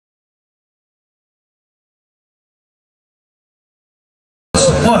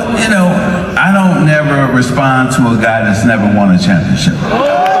you know, I don't never respond to a guy that's never won a championship.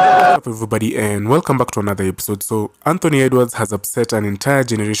 What's up, everybody, and welcome back to another episode. So, Anthony Edwards has upset an entire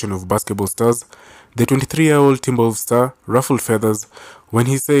generation of basketball stars. The 23-year-old Timberwolves star ruffled feathers when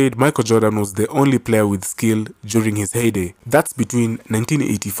he said Michael Jordan was the only player with skill during his heyday. That's between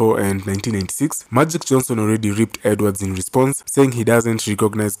 1984 and 1996. Magic Johnson already ripped Edwards in response, saying he doesn't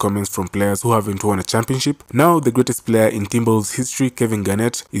recognize comments from players who haven't won a championship. Now the greatest player in Timberwolves history, Kevin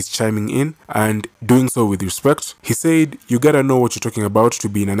Garnett, is chiming in and doing so with respect. He said, "You gotta know what you're talking about to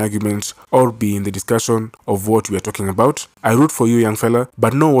be in an argument or be in the discussion of what we are talking about. I root for you, young fella,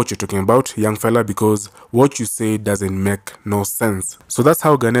 but know what you're talking about, young fella, because what you say doesn't make no sense." So that's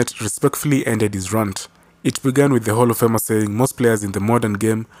how Garnett respectfully ended his rant. It began with the Hall of Famer saying most players in the modern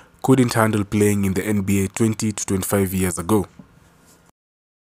game couldn't handle playing in the NBA 20 to 25 years ago.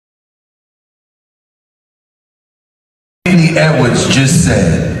 Anthony Edwards just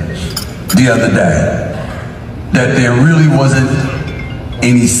said the other day that there really wasn't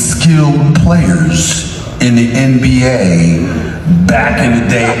any skilled players in the NBA back in the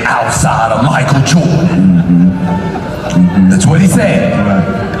day outside of Michael Jordan. That's what he said.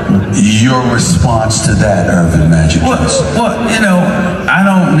 Your response to that, Earvin Magic? Well, you know, I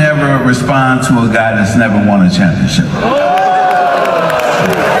don't never respond to a guy that's never won a championship.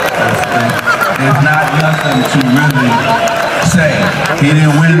 There's not nothing to really say. He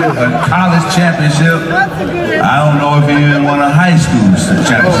didn't win a college championship. I don't know if he even won a high school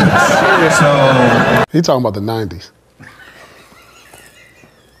championship. So he talking about the 90s.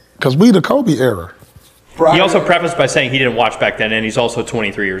 Because we the Kobe era. He also prefaced by saying he didn't watch back then, and he's also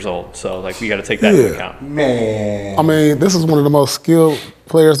 23 years old. So, like, we got to take that into account. Man, I mean, this is one of the most skilled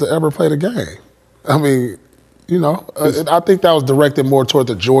players to ever play the game. I mean, you know, I think that was directed more toward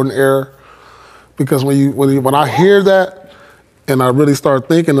the Jordan era, because when I hear that and I really start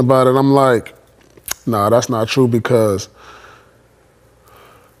thinking about it, I'm like, nah, that's not true, because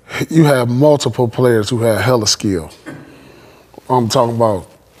you have multiple players who had hella skill. I'm talking about.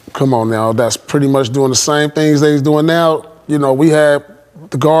 Come on now, that's pretty much doing the same things they's doing now. You know, we had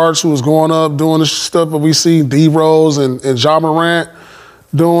the guards who was going up doing the stuff that we see D Rose and Ja Morant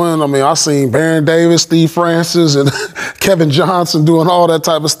doing. I mean, I seen Baron Davis, Steve Francis, and Kevin Johnson doing all that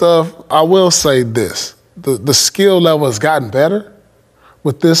type of stuff. I will say this, the skill level has gotten better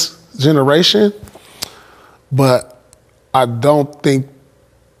with this generation, but I don't think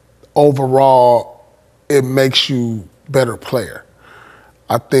overall it makes you a better player.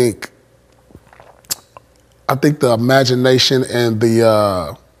 I think the imagination and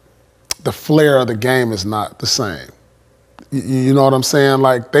the flair of the game is not the same. You know what I'm saying?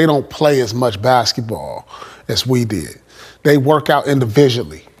 Like, they don't play as much basketball as we did. They work out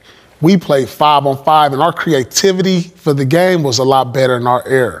individually. We played 5-on-5, and our creativity for the game was a lot better in our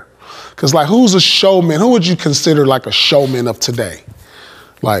era. Because, like, who's a showman? Who would you consider like a showman of today?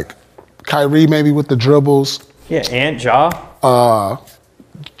 Like Kyrie, maybe with the dribbles. Yeah, and Ja.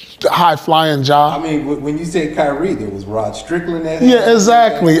 High-flying Ja. I mean, when you say Kyrie, there was Rod Strickland that. Yeah,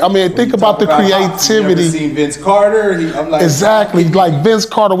 exactly. I mean, think about the creativity. You never seen Vince Carter? I'm like, exactly, like Vince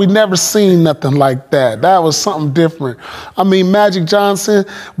Carter, we never seen nothing like that. That was something different. I mean, Magic Johnson,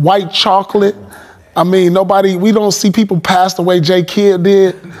 white chocolate. I mean, we don't see people pass the way J. Kidd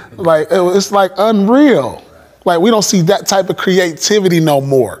did. Like, it's like unreal. Like, we don't see that type of creativity no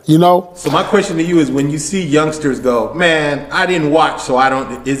more, you know? So my question to you is, when you see youngsters go, man, I didn't watch, so I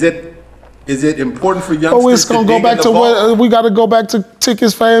don't, is it important for youngsters it's gonna go back to what we gotta go back to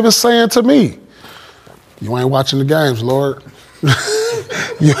Ticket's famous saying to me. You ain't watching the games, Lord.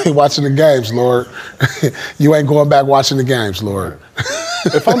 You ain't watching the games, Lord. You ain't going back watching the games, Lord.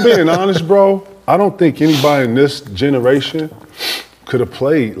 If I'm being honest, bro, I don't think anybody in this generation could have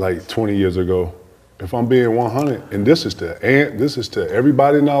played like 20 years ago. If I'm being 100, and this is to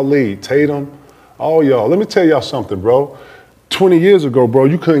everybody in our league, Tatum, all y'all. Let me tell y'all something, bro. 20 years ago, bro,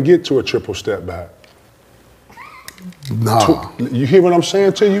 you couldn't get to a triple step back. Nah. You hear what I'm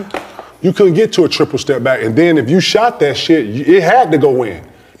saying to you? You couldn't get to a triple step back, and then if you shot that shit, it had to go in.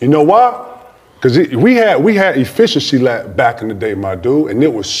 You know why? Because we had efficiency back in the day, my dude, and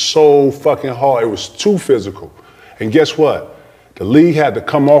it was so fucking hard. It was too physical. And guess what? The league had to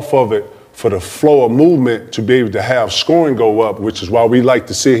come off of it for the flow of movement to be able to have scoring go up, which is why we like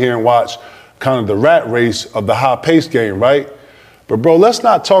to sit here and watch kind of the rat race of the high-paced game, right? But, bro, let's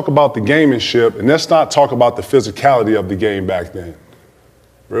not talk about the gamemanship, and let's not talk about the physicality of the game back then.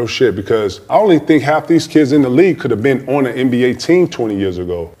 Real shit, because I only think half these kids in the league could have been on an NBA team 20 years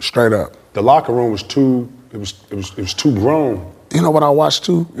ago. Straight up. The locker room was too too grown. You know what I watched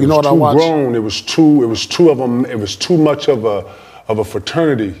too? You know what I watched? It was too grown. It was too of them. It was too much of a of a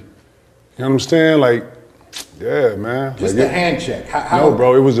fraternity. You know what I'm saying? Like, yeah, man. Just like the hand check. No,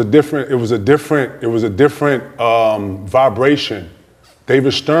 bro, it was a different vibration.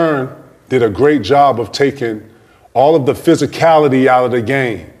 David Stern did a great job of taking all of the physicality out of the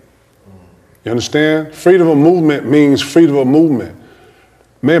game. You understand? Freedom of movement means freedom of movement.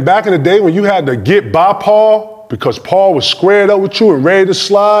 Man, back in the day when you had to get by Paul because Paul was squared up with you and ready to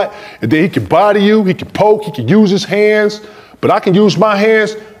slide, and then he could body you, he could poke, he could use his hands, but I can use my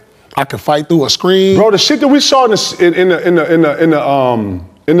hands. I can fight through a screen. Bro, the shit that we saw in the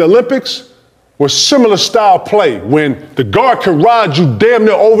Olympics was similar style play when the guard can ride you damn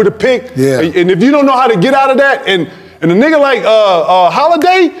near over the pick. Yeah. And if you don't know how to get out of that, and a nigga like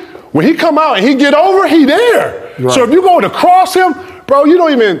Holiday, when he come out and he get over, he there. Right. So if you go to cross him, bro, you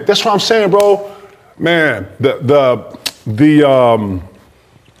don't even. That's what I'm saying, bro. Man, the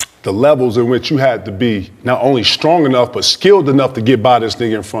levels in which you had to be not only strong enough but skilled enough to get by this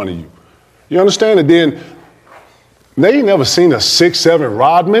nigga in front of you. You understand? And then they ain't never seen a 6'7"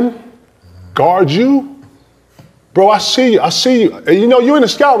 Rodman guard you. Bro, I see you. And you know, you in the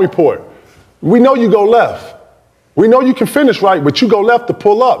scout report. We know you go left. We know you can finish right, but you go left to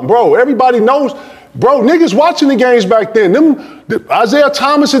pull up. Bro, everybody knows. Bro, niggas watching the games back then. The Isaiah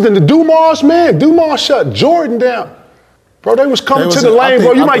Thomases and the Dumars, man. Dumars shut Jordan down. Bro, they was coming to the lane,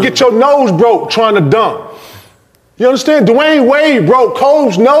 bro. You might get your nose broke trying to dunk. You understand? Dwayne Wade broke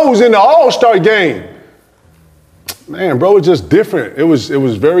Cole's nose in the All-Star game. Man, bro, it's just different. It was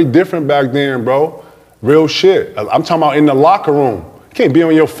very different back then, bro. Real shit. I'm talking about in the locker room. You can't be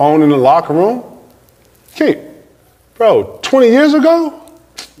on your phone in the locker room. You can't. Bro, 20 years ago?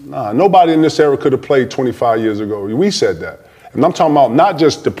 Nah, nobody in this era could have played 25 years ago. We said that. And I'm talking about not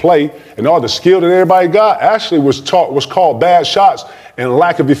just the play and all the skill that everybody got, actually was called bad shots and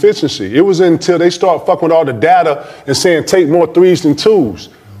lack of efficiency. It was until they start fucking with all the data and saying take more threes than twos.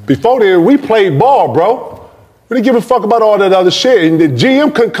 Before then, we played ball, bro. We didn't give a fuck about all that other shit. And the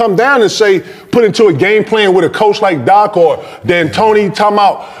GM couldn't come down and say, put into a game plan with a coach like Doc or D'Antoni talking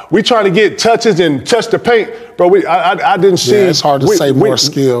about, we trying to get touches and touch the paint. Bro, I didn't see. Yeah, it's hard to say more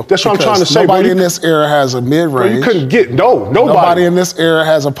skill. That's what I'm trying to say. Nobody in this era has a mid-range. Bro, you couldn't get, nobody. Nobody in this era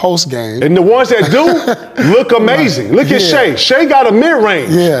has a post game. And the ones that do look amazing. Look at Shea. Shea got a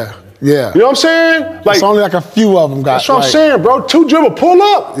mid-range. Yeah. Yeah. You know what I'm saying? Like, it's only like a few of them got. That's what I'm saying, bro. 2 dribble, pull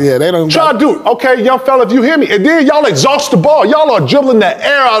up. Yeah, they don't try to do it. Okay, young fella, if you hear me. And then y'all exhaust the ball. Y'all are dribbling the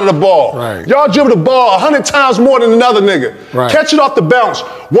air out of the ball. Right. Y'all dribble the ball 100 times more than another nigga. Right. Catch it off the bounce.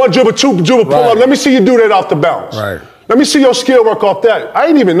 1 dribble, 2 dribble, pull up. Let me see you do that off the bounce. Right. Let me see your skill work off that. I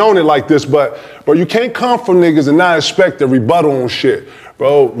ain't even known it like this, but bro, you can't come from niggas and not expect a rebuttal on shit.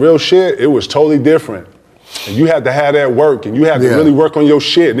 Bro, real shit, it was totally different. And you had to have that work, and you had to really work on your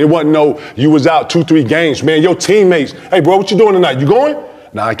shit. And it wasn't you was out 2-3 games. Man, your teammates, hey, bro, what you doing tonight? You going?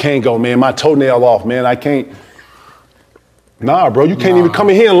 Nah, I can't go, man. My toenail off, man. I can't. Nah, bro, you can't even come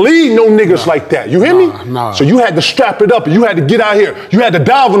in here and lead no niggas like that. You hear me? Nah. So you had to strap it up, and you had to get out here. You had to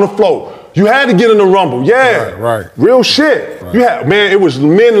dive on the floor. You had to get in the rumble. Yeah. Right. Real shit. Right. You had, man, it was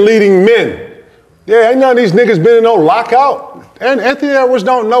men leading men. Yeah, ain't none of these niggas been in no lockout. And Anthony Edwards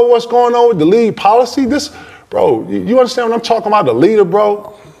don't know what's going on with the league policy. This, bro, you understand what I'm talking about? The leader,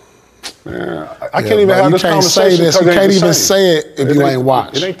 bro. Man, I can't even have this conversation. You can't even say it if you ain't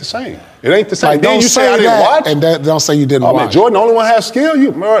watched. It ain't the same. It ain't the same. Like, Then don't you say I didn't watch. And don't say you didn't watch. Man, Jordan, the only one has skill.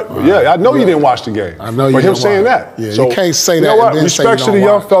 Yeah, I know you didn't watch the game. I know you But didn't him saying that. Yeah, so, you can't say that. You know what? And then Respect say to you the don't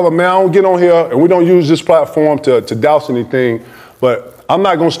young watch. fella, man. I don't get on here, and we don't use this platform to douse anything. But I'm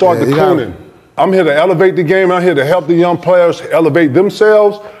not gonna start the cooning. I'm here to elevate the game. I'm here to help the young players elevate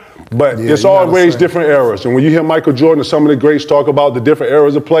themselves. But it's always different eras. And when you hear Michael Jordan and some of the greats talk about the different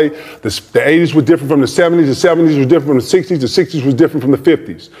eras of play, the 80s was different from the 70s, the 70s was different from the 60s, the 60s was different from the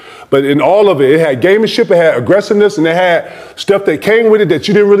 50s. But in all of it, it had gamemanship, it had aggressiveness, and it had stuff that came with it that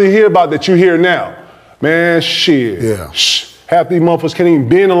you didn't really hear about that you hear now. Man, shit. Yeah. Half these motherfuckers can't even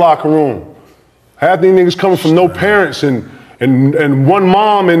be in the locker room. Half these niggas coming from no parents and one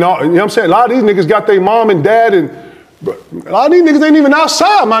mom and all, you know what I'm saying? A lot of these niggas got their mom and dad and a lot of these niggas ain't even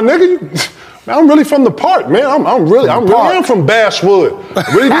outside, my nigga. Man, I'm really from the park, man. I'm really from Basswood. I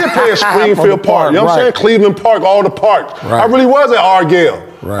really did play at Springfield Park. You know what I'm saying? Cleveland Park, all the parks. Right. I really was at Argyle.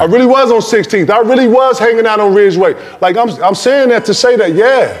 Right. I really was on 16th. I really was hanging out on Ridgeway. Like, I'm saying that to say that,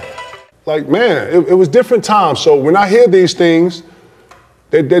 yeah. Like, man, it was different times. So when I hear these things,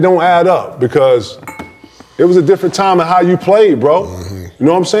 they don't add up because it was a different time in how you played, bro. Mm-hmm. You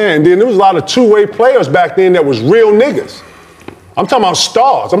know what I'm saying? And then there was a lot of two-way players back then that was real niggas. I'm talking about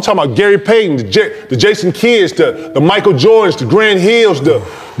stars. I'm talking about Gary Payton, the Jason Kidds, the Michael Jordans, the Grant Hills, the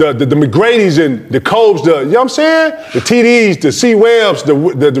McGrady's and the Cobes, you know what I'm saying? The TDs, the C. Webbs, the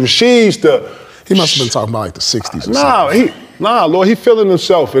Rasheeds, He must have been talking about like the 60s or something. Lord, he feeling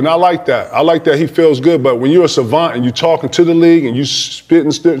himself, and I like that. I like that he feels good, but when you're a savant and you're talking to the league and you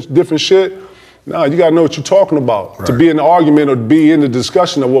spitting different shit, you gotta know what you're talking about. Right. To be in the argument or to be in the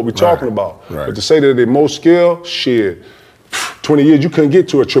discussion of what we're talking about. Right. But to say that they're most skilled, shit. 20 years, you couldn't get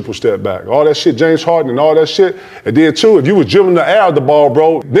to a triple step back. All that shit, James Harden and all that shit. And then, too, if you was dribbling the air of the ball,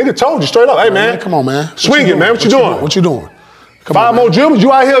 bro, nigga told you straight up, hey, man. Come on, man. Swing it, man. What you doing? What you doing? Five more dribbles,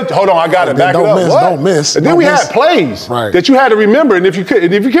 you out here. Hold on, I got it. Back it up. Don't miss. And then we had plays that you had to remember. And if you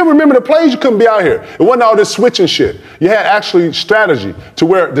couldn't remember the plays, you couldn't be out here. It wasn't all this switching shit. You had actually strategy to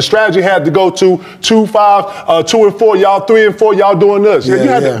where the strategy had to go to 2, 5, 2 and 4, y'all 3 and 4, y'all doing this. You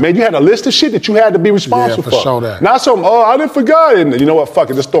had a list of shit that you had to be responsible for. Sure that. Not something, I didn't forget it. You know what? Fuck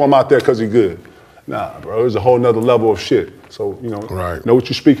it, just throw him out there because he's good. Nah, bro, it's a whole nother level of shit. So, know what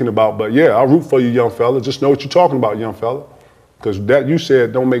you're speaking about. But yeah, I root for you, young fella. Just know what you're talking about, young fella. Because that you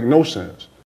said don't make no sense.